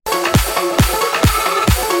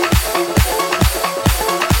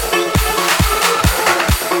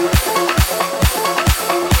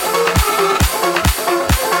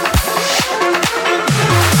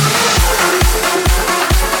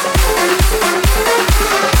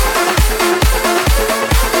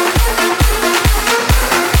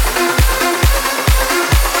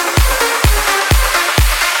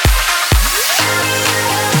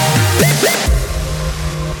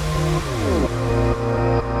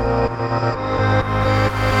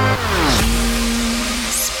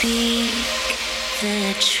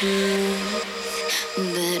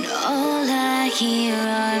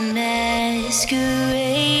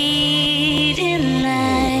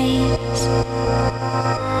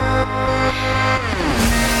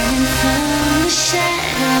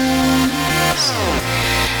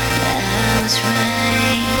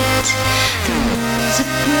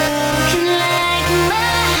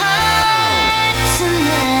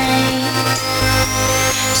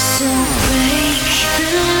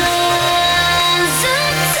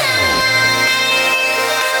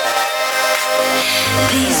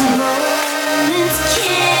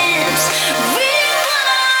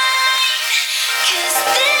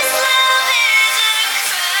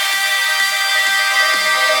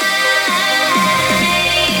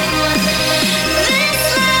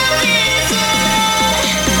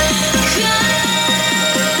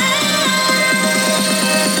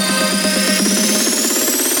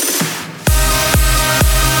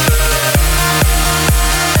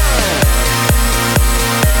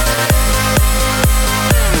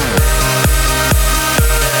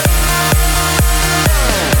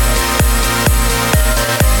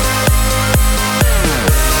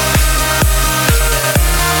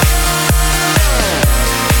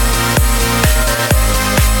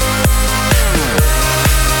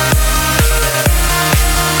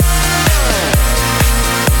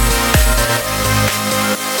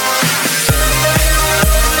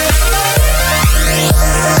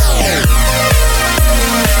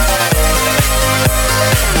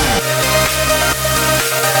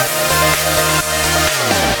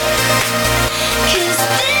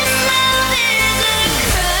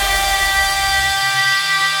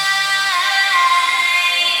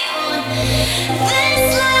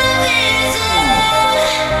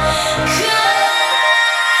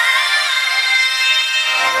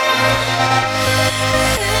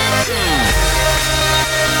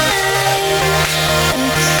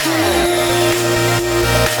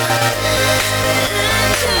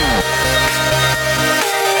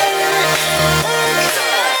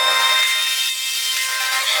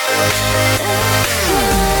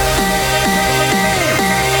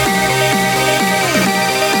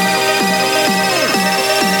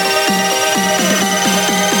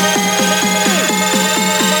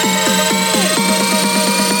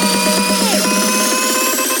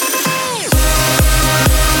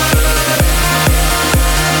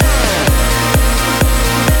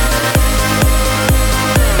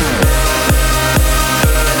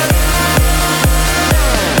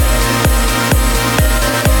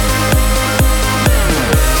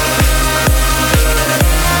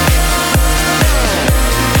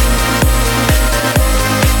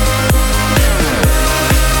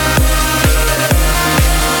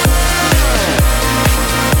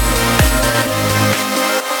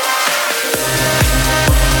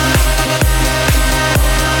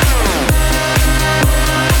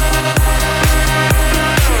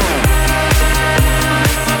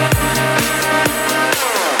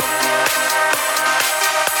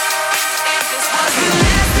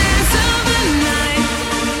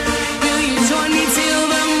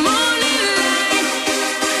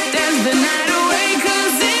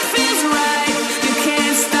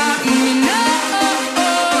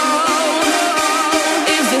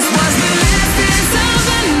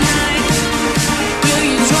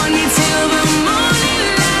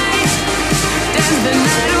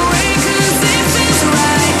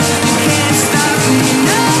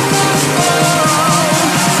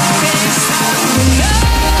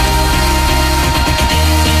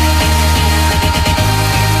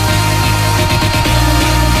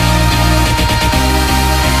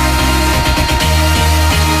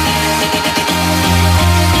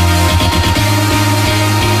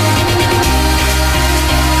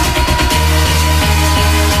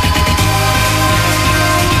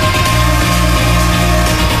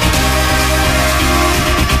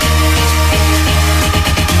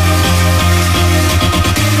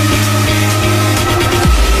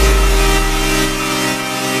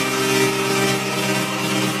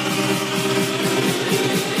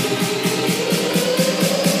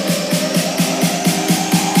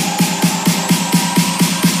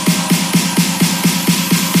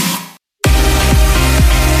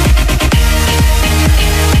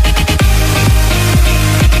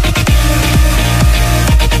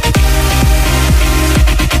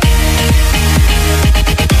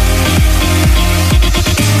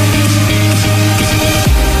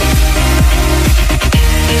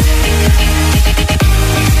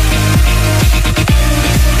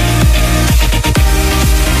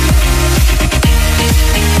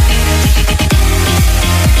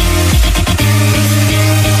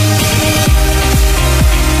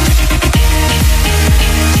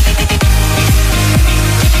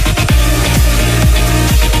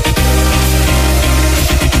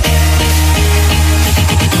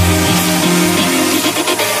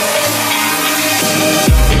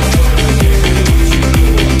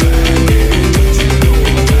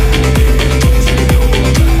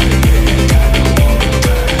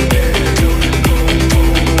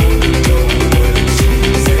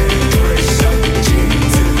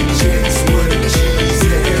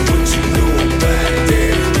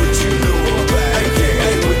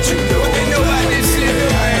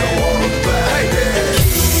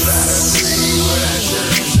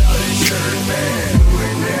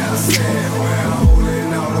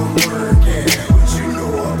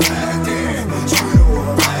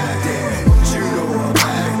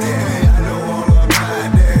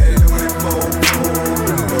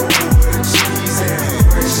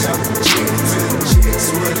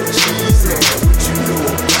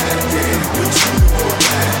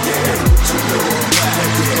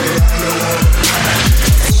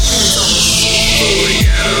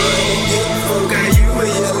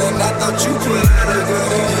Well, I done go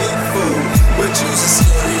fool, but you's a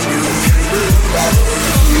scary you.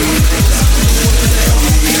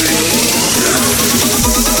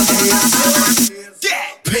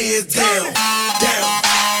 Pants down, down,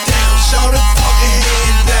 down. Shout it fucking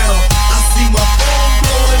head down. I see my phone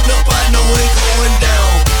blowing up, I know it going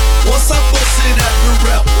down. Once I busted out the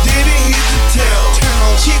rap, then it hit the town.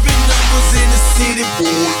 Keeping numbers in the city,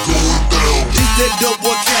 boy, going down. This that dope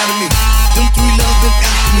academy. Them 3 lungs been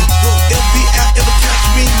after me. FBI ever catch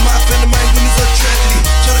me? My family, my women's a tragedy.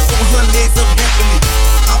 Try to open her legs up happily.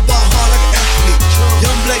 I ball hard like an athlete.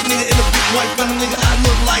 Young black nigga in a big white family nigga. I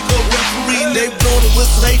look like a referee. They blow the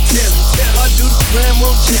whistle, they tell me. I do the gram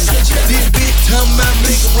on chest. This big time I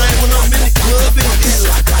make it rain when I'm in the club in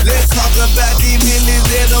Italy. Let's talk about these millions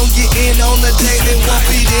that don't get in on the daily. 1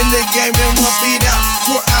 feet in the game and 1 feet out.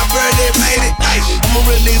 Swear I barely made it. Ay, I'm a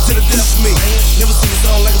real nigga to the death of me. Never seen a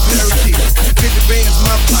song like a parakeet. 50 bands in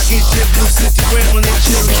my pocket, jet blue, 60 grand on that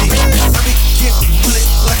Cherokee. I be getting money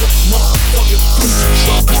like a motherfucking freak.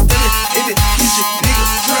 Standing in the kitchen, nigga,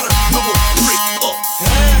 tryna move a brick up.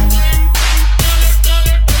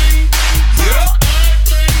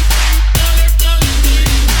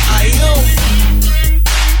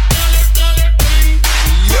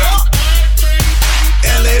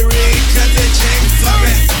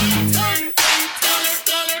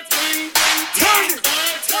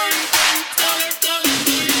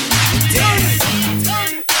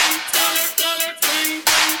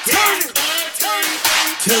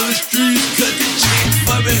 Tell the streets